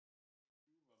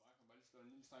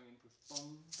en stang ind på bom,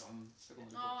 dom, så går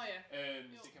man ja.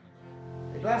 Det kan man gøre.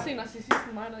 Er I klar? Se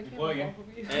narcissisten mig, når I prøver igen.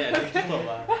 forbi. Ja, det står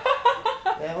bare.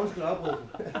 Ja, undskyld afbrydelsen.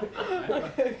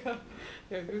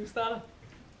 Ja, vi starter.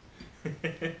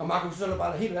 Og Markus, så er der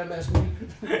bare helt værd med at smile.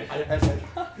 Ej, det passer ikke.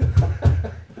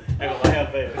 Jeg går bare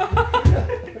her bag.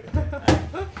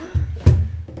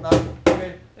 Nå,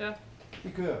 okay. Ja.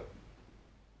 Vi kører.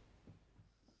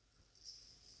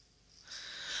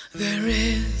 There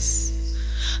is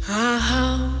a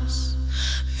house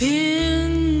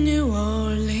in New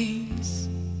Orleans.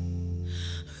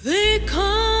 They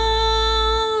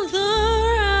call the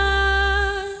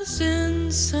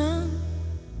rising sun,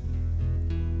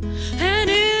 and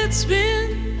it's been